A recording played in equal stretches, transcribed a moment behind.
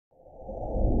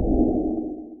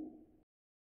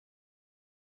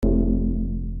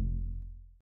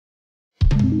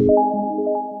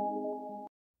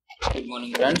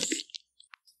morning friends,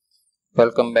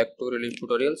 welcome back to Relief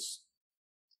Tutorials.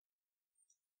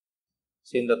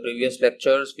 So in the previous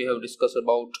lectures we have discussed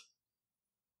about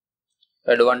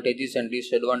advantages and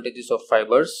disadvantages of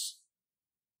fibers,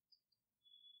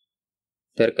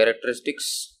 their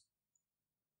characteristics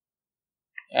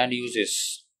and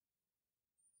uses.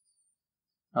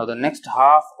 Now the next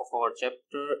half of our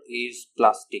chapter is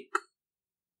plastic.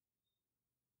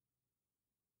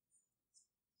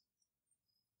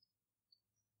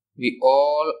 We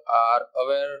all are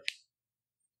aware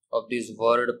of this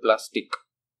word plastic.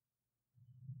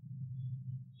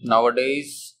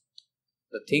 Nowadays,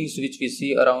 the things which we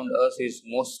see around us is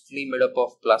mostly made up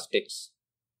of plastics.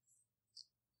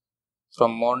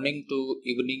 From morning to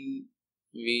evening,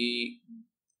 we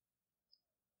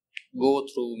go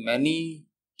through many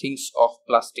things of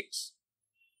plastics.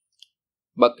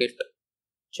 Bucket,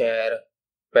 chair,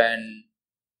 pen,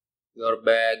 your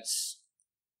bags,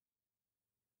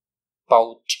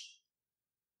 pouch,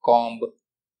 comb,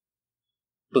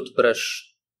 toothbrush.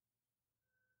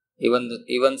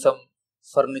 Even some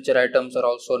furniture items are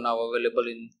also now available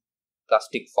in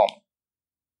plastic form.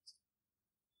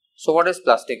 So what is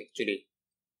plastic actually?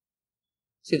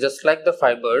 See, just like the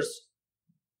fibers,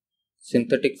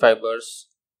 synthetic fibers,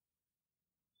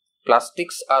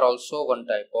 plastics are also one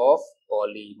type of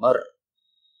polymer.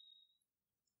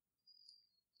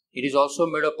 It is also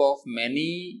made up of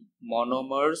many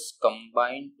monomers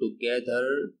combined together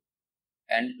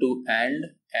end to end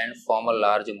and form a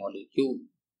large molecule.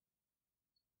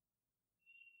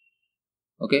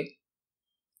 Okay,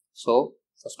 so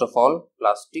first of all,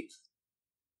 plastic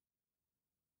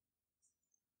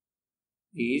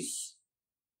is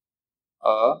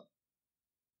a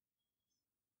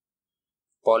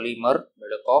polymer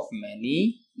made up of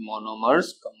many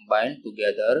monomers combined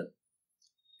together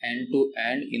end to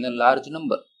end in a large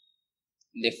number.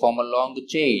 They form a long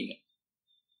chain.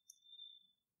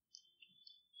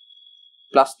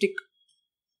 Plastic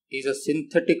is a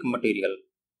synthetic material.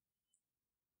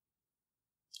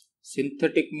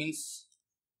 Synthetic means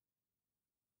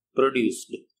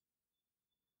produced,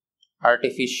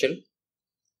 artificial,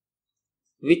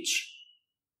 which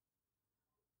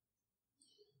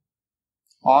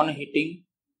on heating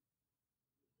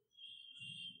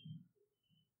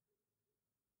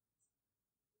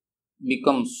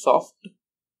becomes soft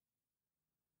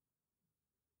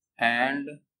and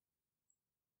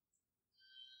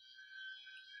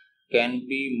can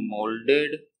be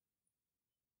molded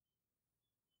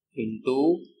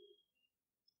into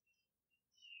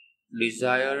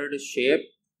desired shape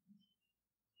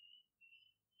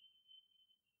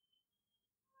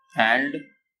and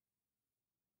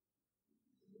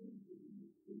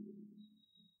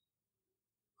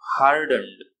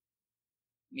hardened,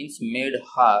 means made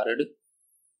hard,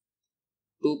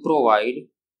 to provide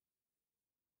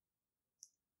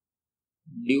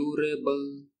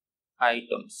durable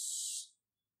items.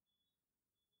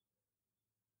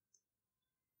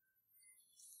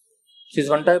 This is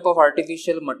one type of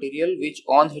artificial material which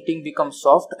on heating becomes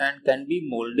soft and can be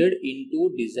molded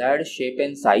into desired shape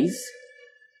and size.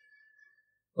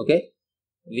 Okay,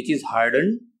 which is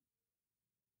hardened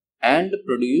and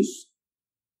produce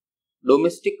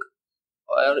domestic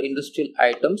or industrial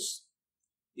items,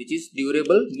 which is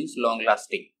durable, means long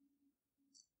lasting.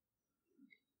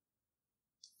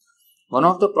 One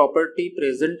of the property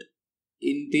present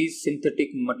in this synthetic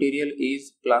material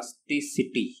is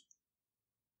plasticity.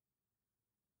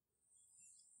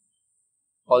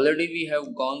 Already we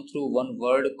have gone through one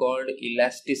word called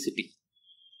elasticity.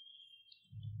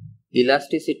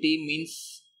 Elasticity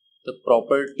means the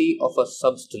property of a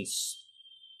substance.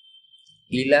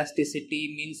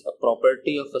 Elasticity means a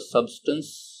property of a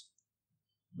substance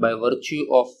by virtue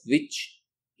of which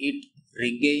it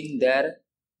regains their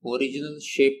original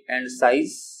shape and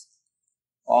size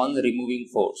on removing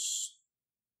force.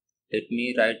 Let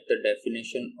me write the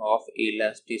definition of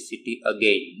elasticity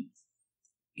again.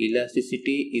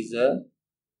 Elasticity is a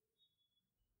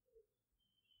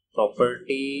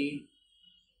property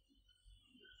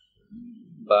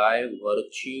by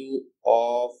virtue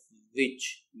of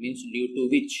which, means due to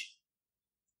which,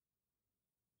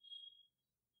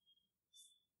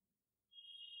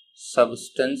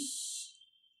 substance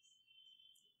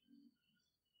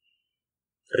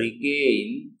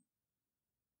regain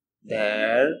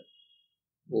their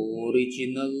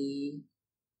original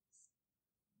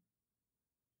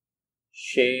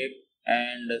shape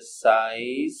and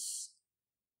size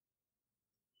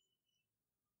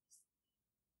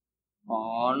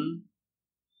on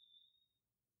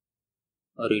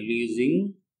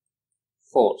releasing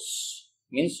force.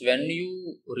 Means when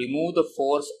you remove the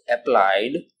force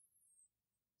applied,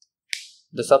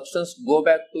 the substance go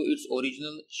back to its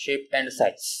original shape and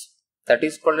size. That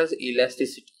is called as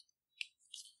elasticity.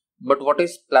 But what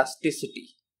is plasticity?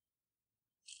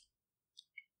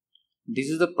 This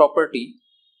is the property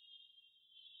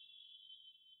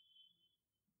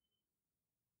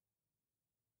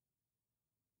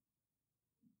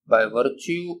by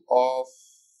virtue of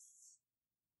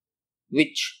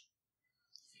which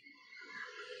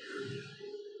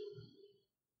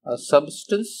a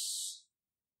substance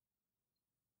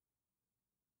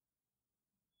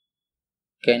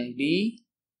can be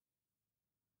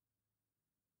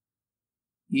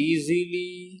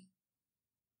easily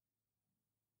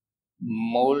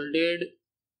molded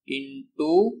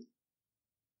into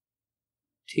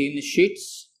thin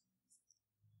sheets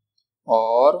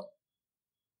or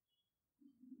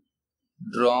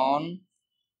drawn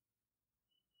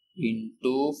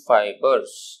into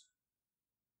fibers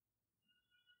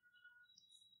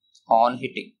on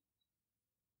heating.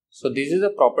 So this is a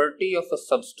property of a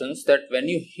substance that when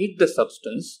you heat the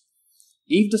substance,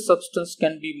 if the substance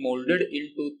can be molded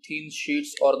into thin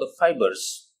sheets or the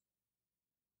fibers,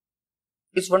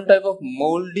 it's one type of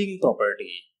molding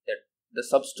property, that the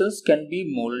substance can be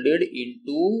molded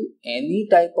into any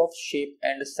type of shape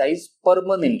and size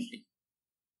permanently.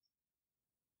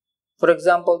 For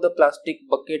example, the plastic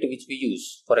bucket which we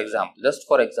use, for example, just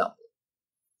for example.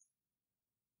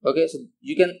 Okay, so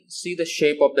you can see the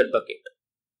shape of that bucket.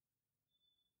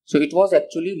 So it was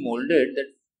actually molded, that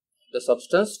the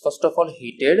substance first of all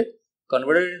heated,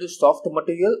 converted into soft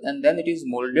material, and then it is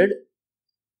molded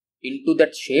into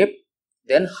that shape,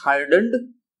 then hardened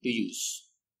to use,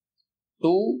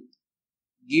 to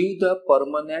give the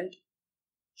permanent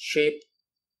shape.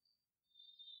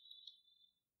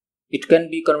 It can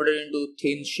be converted into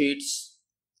thin sheets,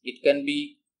 it can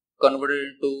be converted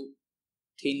into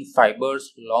thin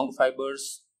fibers, long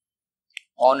fibers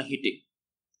on heating.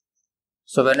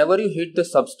 So whenever you heat the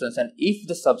substance, and if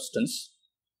the substance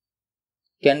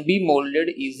can be molded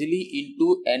easily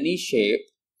into any shape,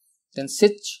 then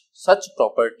such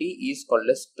property is called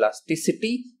as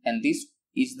plasticity, and this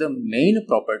is the main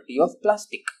property of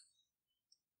plastic.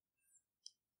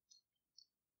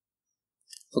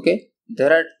 Okay,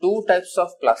 there are two types of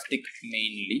plastic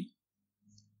mainly.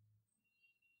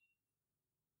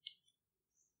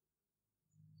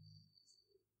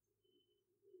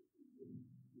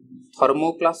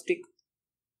 Thermoplastic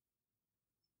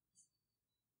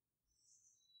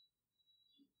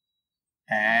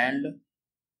and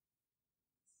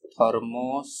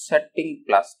thermosetting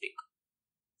plastic.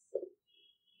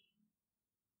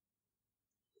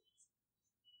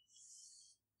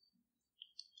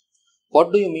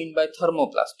 What do you mean by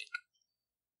thermoplastic?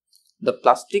 The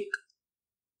plastic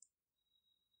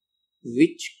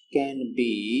which can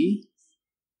be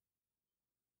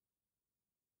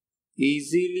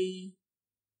easily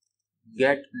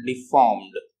get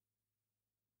deformed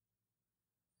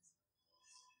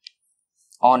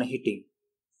on heating,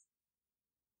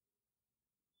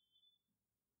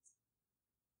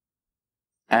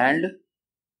 and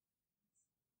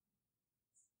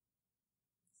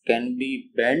can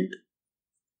be bent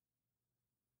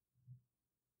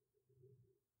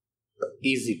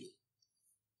easily.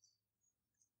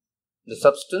 The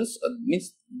substance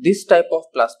means this type of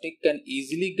plastic can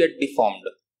easily get deformed.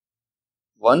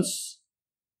 Once,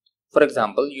 for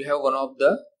example, you have one of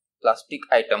the plastic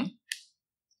item.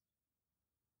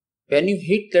 When you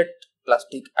heat that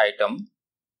plastic item,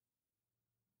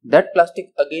 that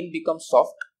plastic again becomes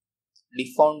soft.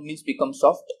 Deformed means become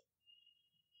soft,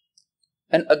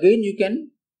 and again you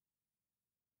can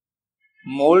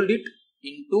mold it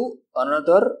into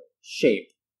another shape,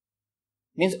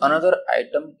 means another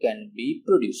item can be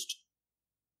produced.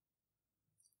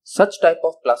 Such type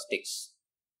of plastics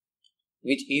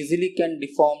which easily can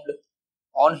deformed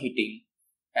on heating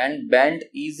and bend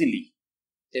easily,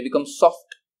 they become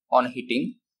soft on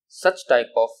heating, such type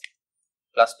of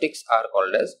plastics are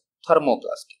called as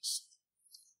thermoplastics.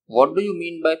 What do you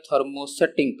mean by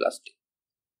thermosetting plastic?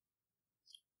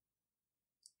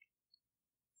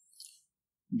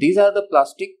 These are the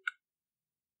plastic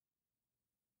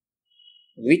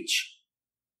which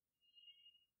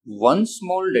once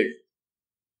molded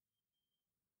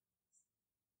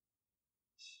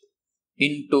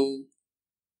into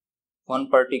one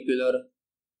particular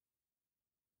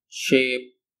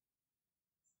shape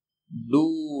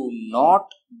do not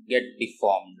get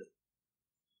deformed.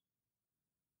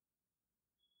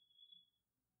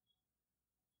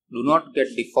 Do not get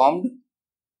deformed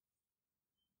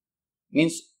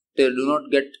means they do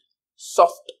not get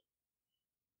soft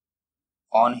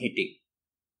on heating,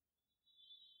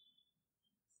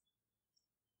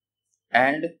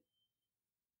 and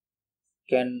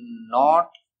cannot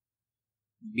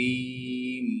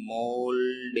be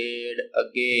molded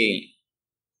again.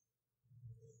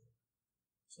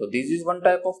 So this is one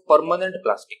type of permanent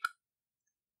plastic,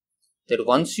 that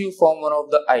once you form one of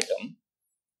the item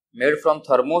made from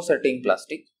thermosetting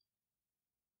plastic,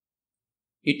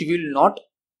 it will not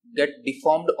get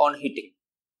deformed on heating.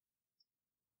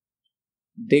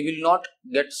 They will not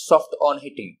get soft on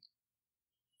heating.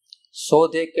 So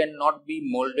they cannot be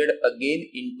molded again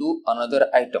into another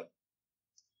item.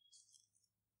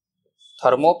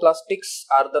 Thermoplastics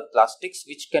are the plastics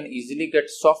which can easily get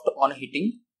soft on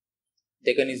heating.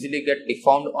 They can easily get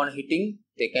deformed on heating.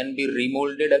 They can be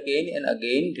remolded again and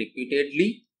again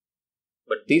repeatedly.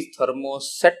 But this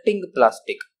thermosetting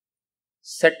plastic,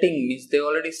 setting means they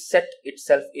already set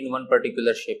itself in one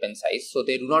particular shape and size, so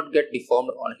they do not get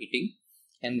deformed on heating,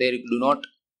 and they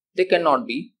cannot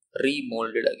be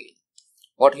remolded again.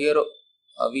 What here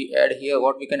we add here?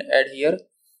 What we can add here?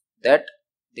 That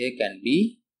they can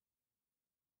be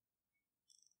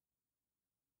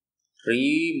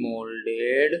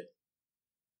remolded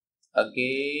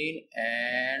again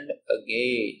and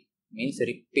again. Means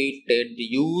repeated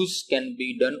use can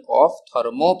be done of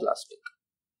thermoplastic.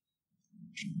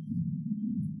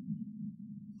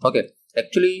 Okay,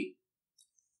 actually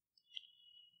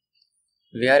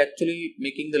we are actually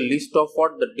making the list of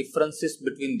what the differences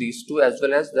between these two as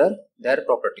well as their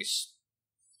properties.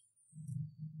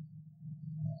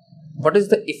 What is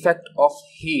the effect of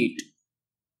heat?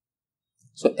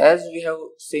 So as we have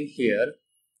seen here,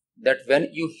 that when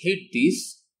you heat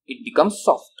this, it becomes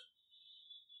soft.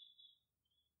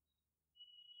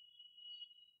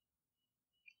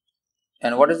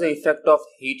 And what is the effect of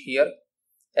heat here?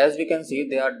 As we can see,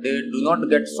 they do not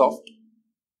get soft.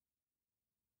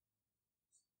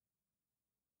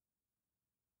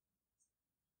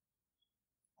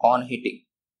 On heating.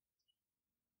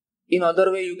 In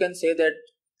other way, you can say that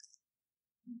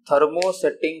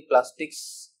thermosetting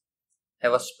plastics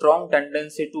have a strong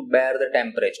tendency to bear the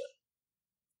temperature.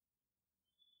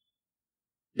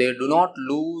 They do not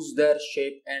lose their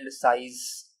shape and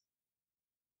size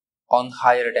on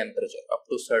higher temperature up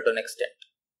to certain extent.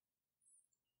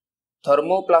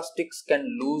 Thermoplastics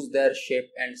can lose their shape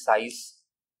and size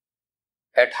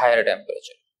at higher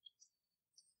temperature.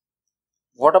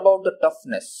 What about the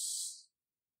toughness?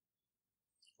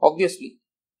 Obviously,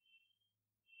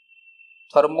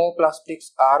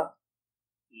 thermoplastics are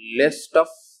less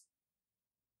tough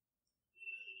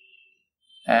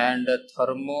and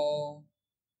thermosetting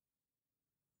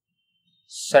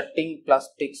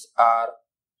plastics are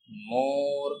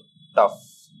more tough.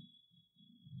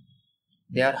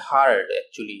 They are hard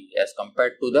actually as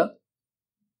compared to the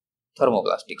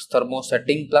thermoplastics.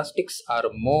 Thermosetting plastics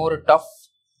are more tough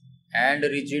and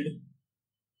rigid.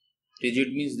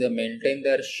 Rigid means they maintain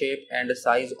their shape and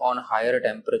size on higher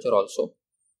temperature also.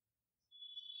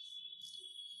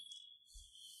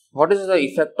 What is the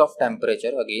effect of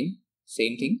temperature? Again,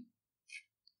 same thing.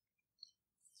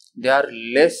 They are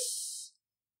less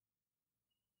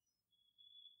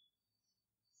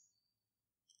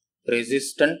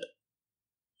resistant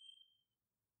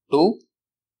to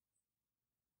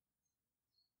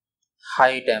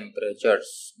high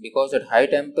temperatures, because at high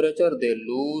temperature they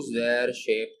lose their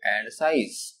shape and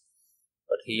size,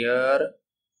 but here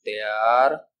they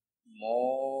are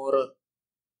more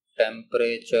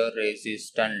temperature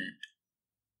resistant.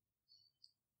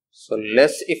 So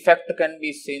less effect can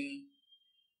be seen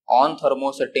on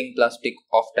thermosetting plastic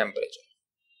of temperature.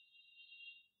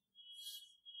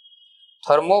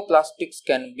 Thermoplastics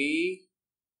can be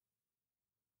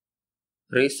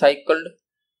recycled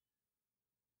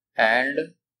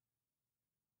and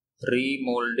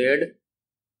remolded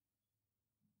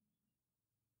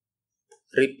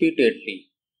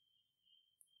repeatedly,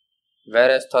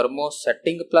 whereas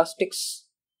thermosetting plastics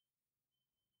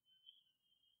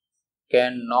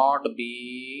cannot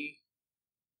be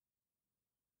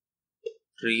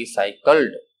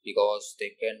recycled because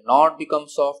they cannot become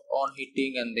soft on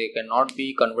heating and they cannot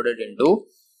be converted into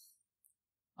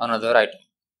another item.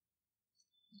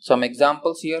 Some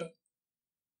examples here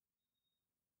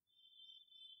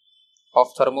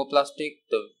of thermoplastic: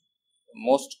 the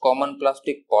most common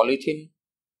plastic, polythene.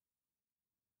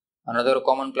 Another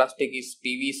common plastic is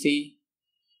PVC,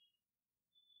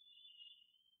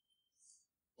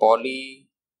 polyvinyl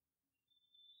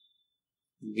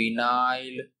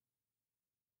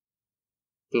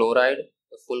chloride,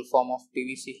 the full form of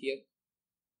PVC here.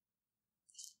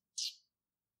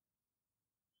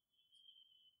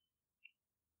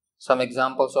 Some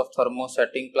examples of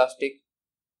thermosetting plastic: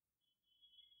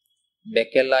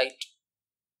 bakelite,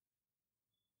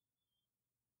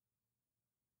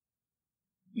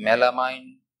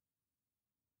 melamine,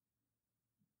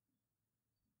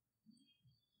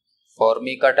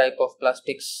 formica type of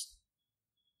plastics.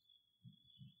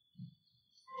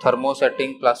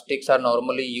 Thermosetting plastics are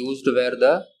normally used where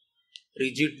the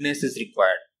rigidness is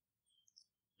required,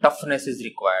 toughness is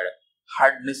required,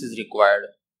 hardness is required.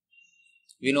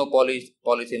 We know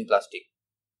polythene plastic.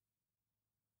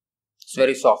 It's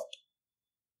very soft.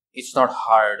 It's not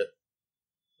hard.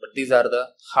 But these are the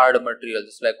hard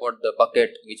materials, like what the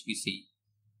bucket which we see,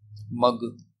 mug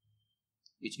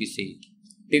which we see,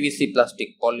 PVC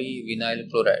plastic, polyvinyl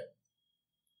chloride.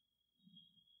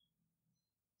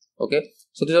 Okay,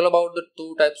 so this is all about the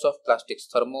two types of plastics,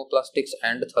 thermoplastics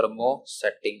and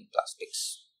thermosetting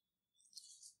plastics.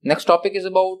 Next topic is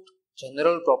about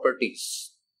general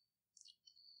properties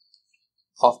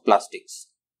of plastics.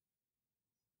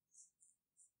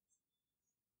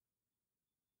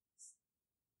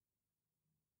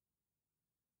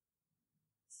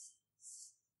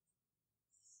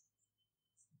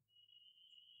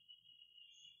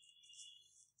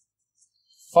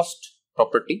 First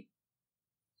property,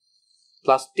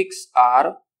 plastics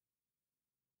are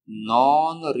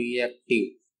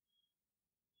non-reactive,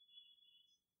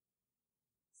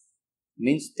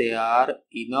 means they are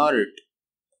inert.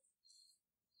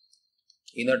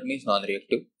 Inert means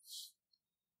non-reactive.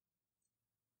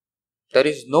 There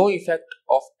is no effect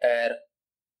of air,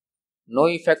 no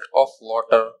effect of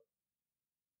water.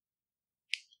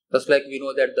 Just like we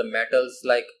know that the metals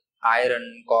like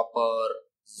iron, copper,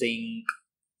 zinc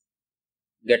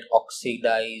get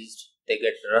oxidized, they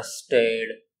get rusted,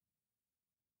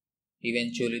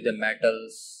 eventually the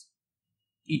metals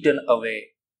eaten away.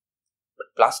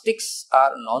 But plastics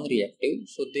are non-reactive,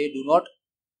 so they do not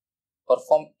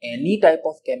perform any type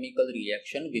of chemical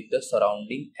reaction with the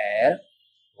surrounding air,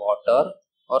 water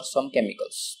or some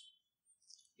chemicals.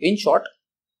 In short,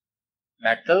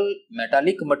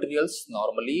 metallic materials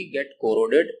normally get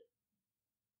corroded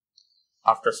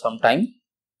after some time,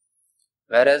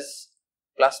 whereas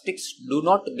plastics do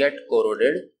not get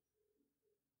corroded,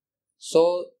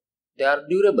 so they are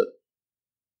durable,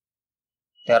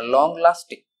 they are long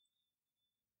lasting.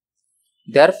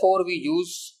 Therefore, we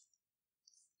use,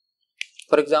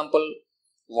 for example,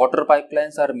 water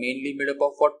pipelines are mainly made up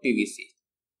of what? PVC.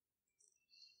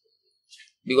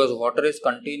 Because water is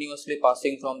continuously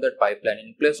passing from that pipeline.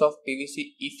 In place of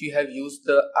PVC, if you have used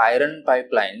the iron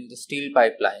pipeline, the steel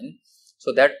pipeline,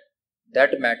 so that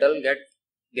metal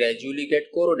gradually get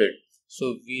corroded.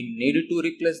 So we need to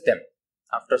replace them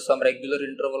after some regular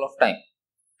interval of time.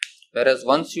 Whereas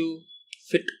once you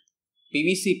fit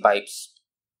PVC pipes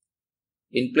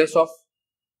in place of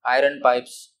iron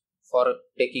pipes for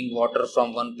taking water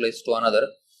from one place to another,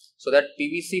 so that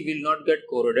PVC will not get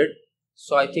corroded.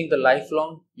 So I think the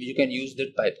lifelong you can use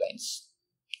the pipelines.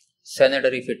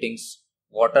 Sanitary fittings,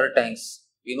 water tanks,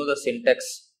 we know the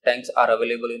Syntex tanks are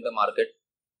available in the market.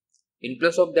 In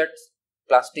place of that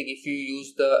plastic, if you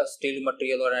use the steel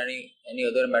material or any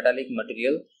other metallic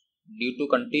material, due to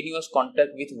continuous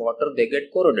contact with water, they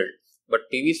get corroded. But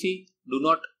PVC do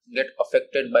not get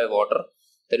affected by water.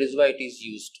 That is why it is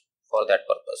used for that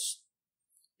purpose.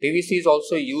 PVC is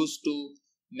also used to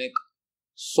make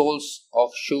soles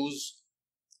of shoes,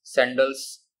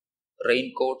 sandals,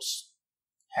 raincoats,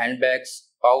 handbags,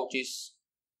 pouches,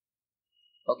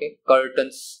 okay,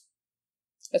 curtains,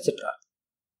 etc.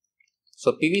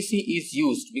 So PVC is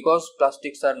used because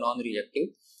plastics are non-reactive.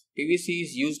 PVC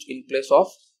is used in place of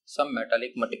some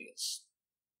metallic materials.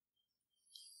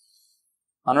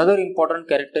 Another important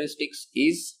characteristics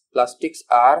is plastics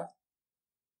are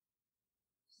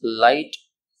light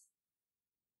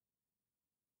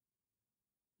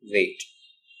weight.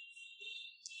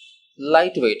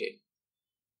 Lightweighted.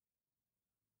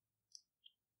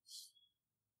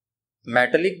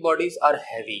 Metallic bodies are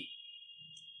heavy.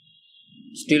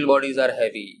 Steel bodies are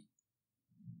heavy.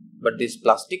 But these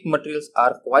plastic materials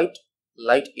are quite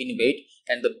light in weight,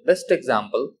 and the best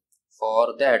example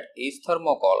for that is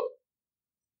thermocol.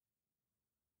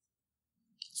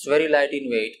 It's very light in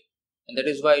weight, and that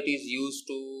is why it is used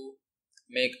to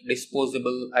make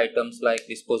disposable items like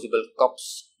disposable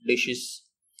cups, dishes,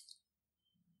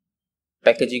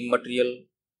 packaging material,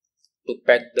 to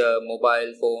pack the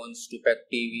mobile phones, to pack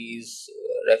TVs,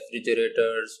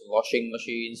 refrigerators, washing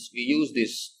machines. We use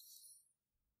this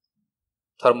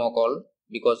thermocol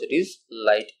because it is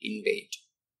light in weight.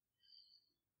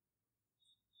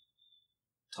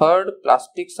 Third,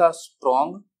 plastics are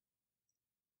strong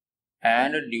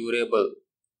and durable.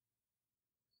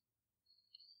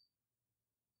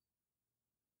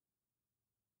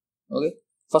 Okay,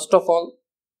 first of all,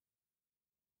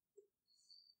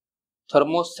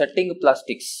 thermosetting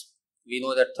plastics, we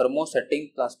know that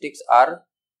thermosetting plastics are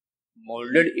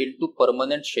molded into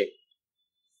permanent shape.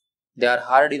 They are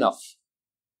hard enough.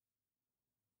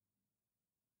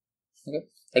 Okay.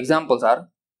 Examples are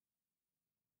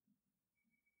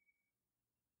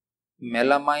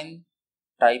melamine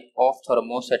type of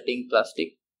thermosetting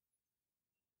plastic,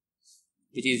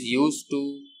 which is used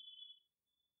to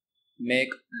make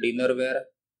dinnerware,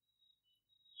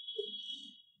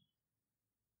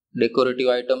 decorative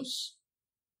items,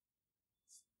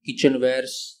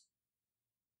 kitchenwares,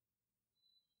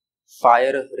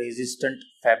 fire resistant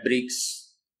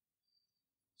fabrics.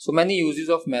 So many uses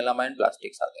of melamine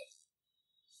plastics are there.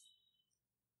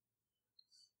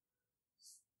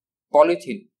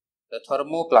 Polythene, the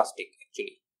thermoplastic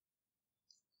actually,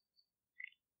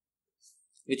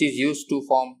 which is used to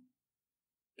form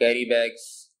carry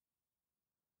bags,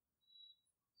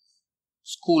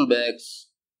 school bags,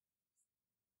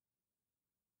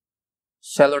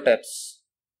 cellotapes,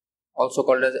 also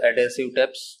called as adhesive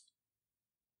tapes,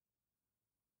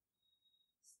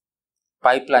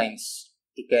 pipelines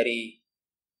to carry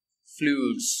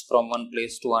fluids from one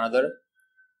place to another.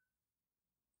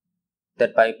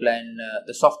 That pipeline,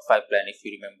 the soft pipeline, if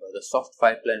you remember, the soft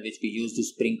pipeline which we use to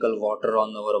sprinkle water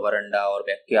on our veranda or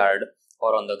backyard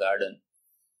or on the garden.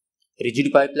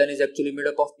 Rigid pipeline is actually made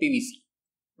up of PVC,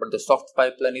 but the soft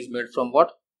pipeline is made from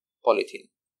what? Polythene.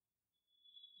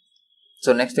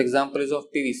 So next example is of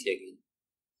PVC again.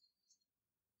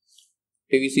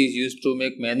 PVC is used to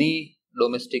make many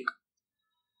domestic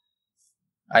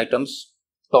items,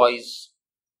 toys,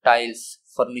 tiles,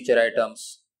 furniture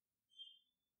items,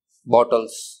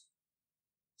 bottles.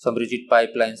 Some rigid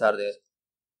pipelines are there.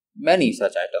 Many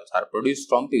such items are produced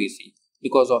from PVC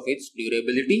because of its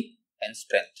durability and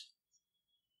strength.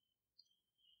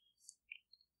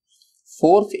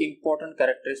 Fourth important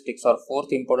characteristics or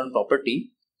fourth important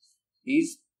property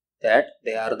is that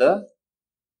they are the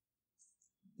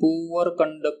poor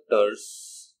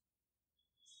conductors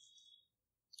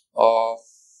of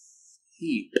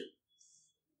heat.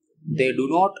 They do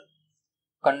not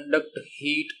conduct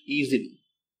heat easily.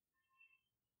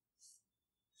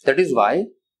 That is why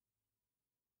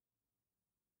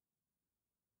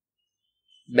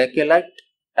bakelite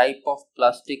type of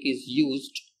plastic is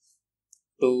used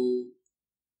to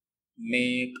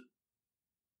make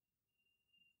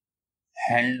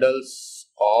handles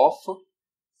of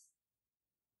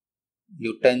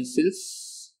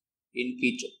utensils in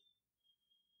kitchen.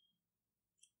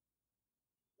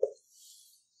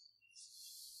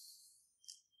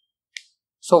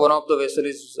 So one of the vessel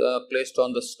is placed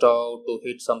on the stove to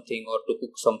heat something or to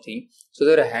cook something. So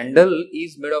their handle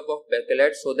is made up of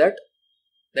bakelite so that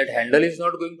handle is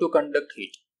not going to conduct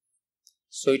heat.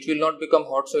 So it will not become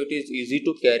hot, so it is easy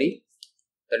to carry.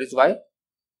 That is why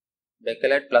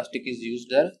bakelite plastic is used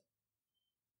there.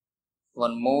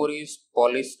 One more is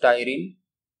polystyrene.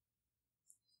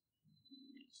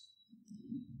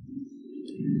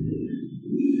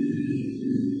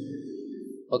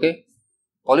 Okay,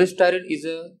 polystyrene is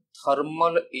a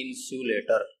thermal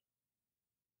insulator.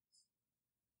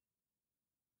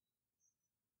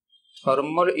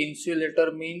 Thermal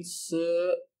insulator means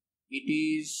it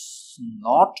is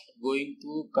not going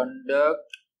to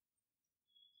conduct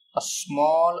a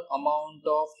small amount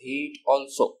of heat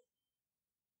also.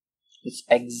 It's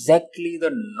exactly the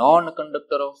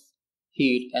non-conductor of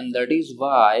heat, and that is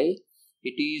why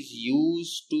it is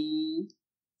used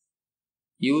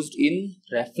in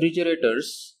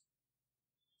refrigerators,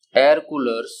 air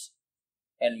coolers,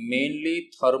 and mainly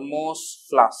thermos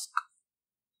flask.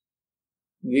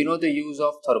 We know the use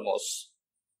of thermos.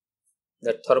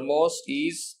 The thermos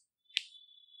is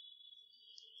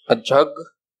a jug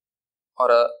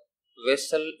or a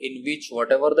vessel in which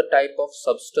whatever the type of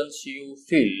substance you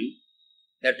fill,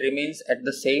 that remains at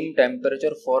the same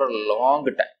temperature for a long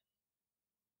time.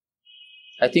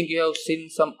 I think you have seen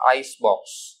some ice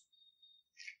box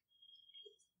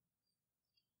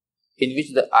in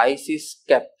which the ice is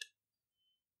kept.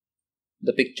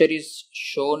 The picture is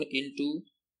shown into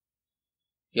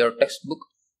your textbook.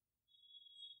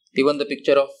 Even the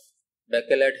picture of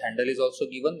bakelite handle is also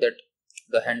given, that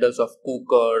the handles of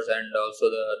cookers and also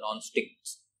the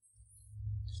non-sticks.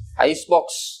 Ice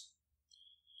box.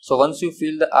 So once you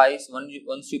fill the ice,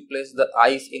 once you place the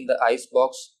ice in the ice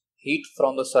box, heat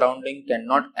from the surrounding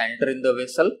cannot enter in the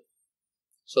vessel.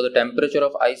 So the temperature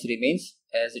of ice remains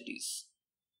as it is.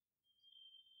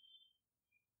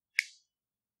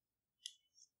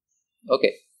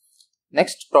 Okay.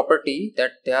 Next property,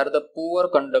 that they are the poor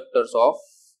conductors of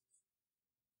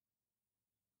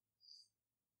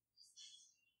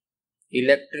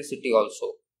electricity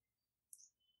also.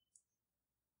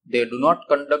 They do not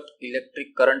conduct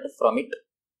electric current from it.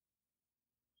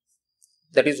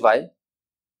 That is why,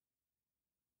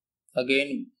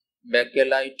 again,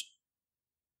 bakelite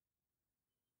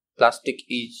plastic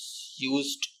is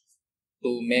used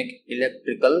to make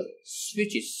electrical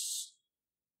switches,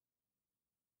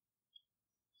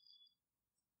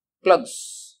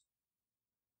 plugs,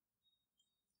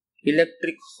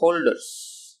 electric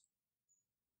holders.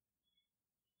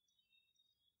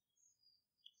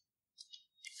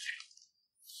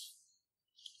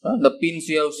 The pins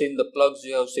you have seen, the plugs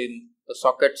you have seen, the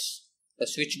sockets, the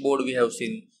switchboard we have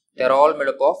seen, they are all made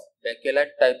up of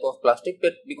bakelite type of plastic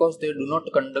because they do not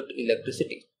conduct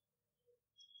electricity.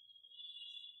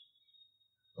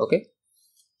 Okay.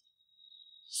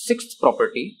 Sixth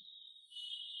property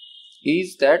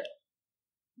is that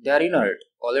they are inert.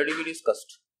 Already we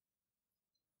discussed.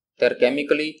 They are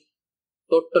chemically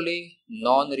totally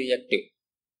non-reactive.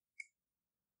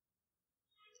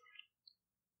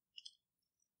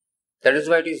 That is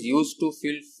why it is used to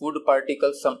fill food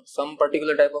particles. Some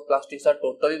particular type of plastics are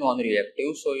totally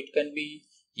non-reactive, so it can be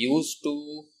used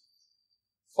to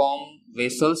form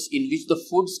vessels in which the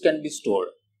foods can be stored.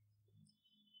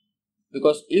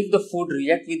 Because if the food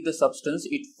react with the substance,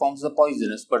 it forms the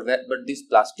poisonous. But these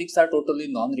plastics are totally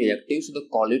non-reactive, so the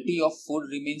quality of food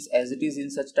remains as it is in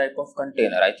such type of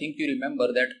container. I think you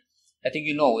remember that. I think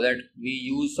you know that we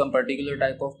use some particular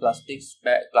type of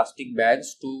plastic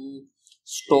bags to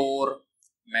store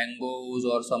mangoes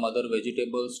or some other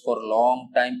vegetables for a long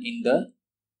time in the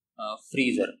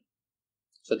freezer.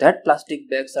 So that plastic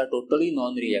bags are totally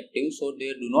non-reactive, so they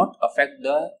do not affect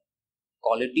the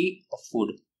quality of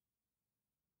food.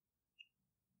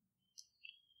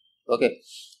 Okay,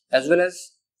 as well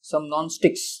as some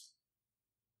non-sticks.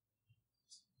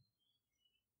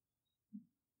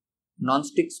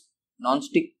 Non-stick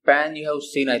pan you have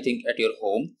seen, I think, at your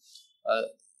home.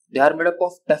 They are made up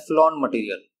of Teflon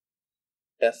material.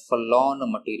 Teflon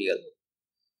material.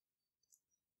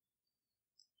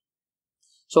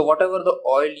 So whatever the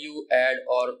oil you add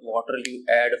or water you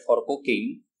add for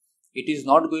cooking, it is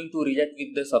not going to react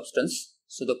with the substance.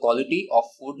 So the quality of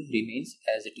food remains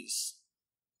as it is.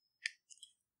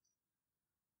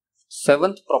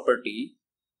 Seventh property,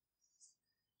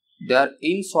 they are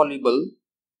insoluble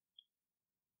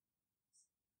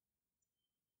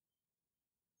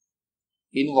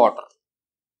in water.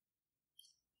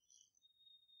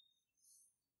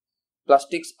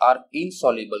 Plastics are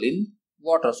insoluble in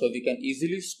water, so we can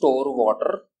easily store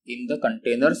water in the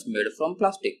containers made from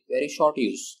plastic. Very short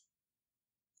use.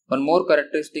 One more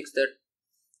characteristic that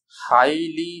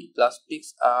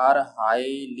plastics are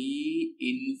highly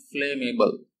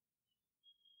inflammable.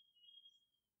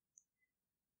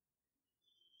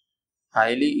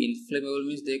 Highly inflammable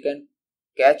means they can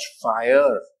catch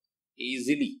fire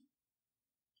easily.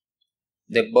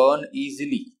 They burn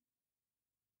easily.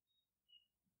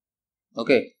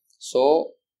 Okay,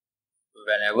 so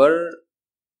whenever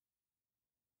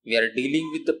we are dealing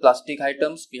with the plastic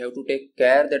items, we have to take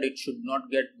care that it should not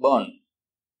get burned.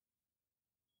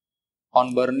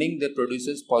 On burning, they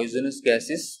produces poisonous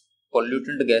gases,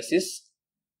 pollutant gases,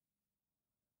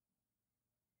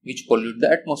 which pollute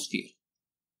the atmosphere,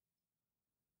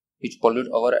 which pollute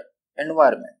our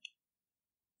environment.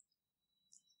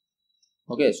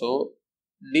 Okay, so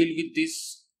deal with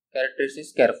these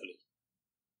characteristics carefully.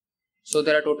 So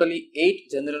there are totally 8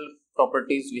 general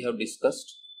properties we have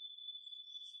discussed.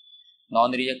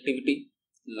 Non-reactivity,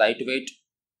 lightweight,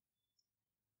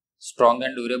 strong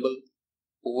and durable,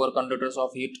 poor conductors of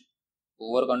heat,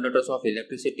 poor conductors of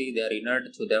electricity, they are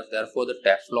inert, so therefore the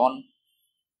Teflon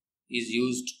is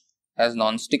used as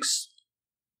non-sticks.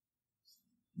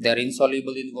 They are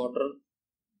insoluble in water,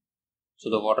 so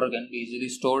the water can be easily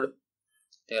stored.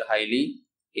 They are highly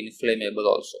inflammable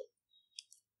also.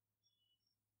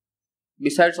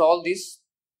 Besides all this,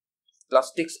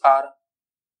 plastics are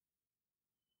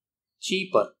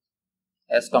cheaper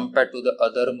as compared to the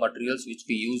other materials which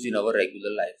we use in our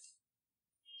regular life.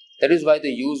 That is why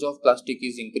the use of plastic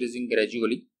is increasing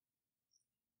gradually.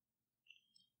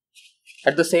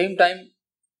 At the same time,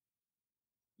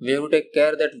 we have to take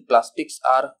care that plastics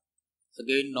are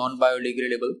again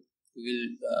non-biodegradable.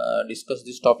 We will discuss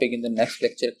this topic in the next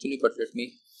lecture actually, but let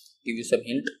me give you some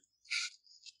hint.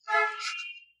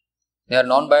 They are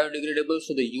non-biodegradable,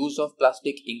 so the use of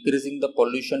plastic increasing the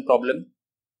pollution problem.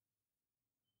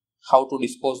 How to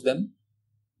dispose them,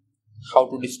 how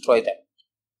to destroy them.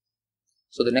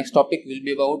 So the next topic will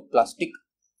be about plastic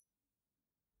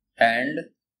and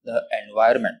the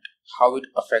environment, how it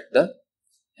affects the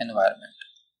environment.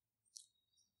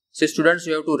 So students,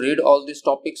 you have to read all these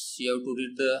topics, you have to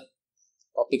read the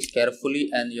topics carefully,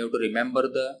 and you have to remember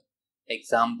the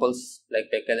examples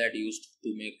like Bakelite used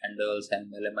to make handles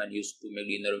and melamine used to make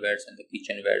dinnerwares and the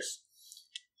kitchenwares.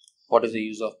 What is the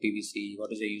use of PVC?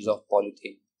 What is the use of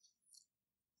polythene?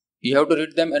 You have to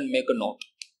read them and make a note.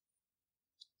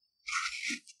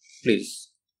 Please.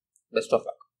 Best of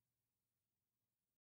luck.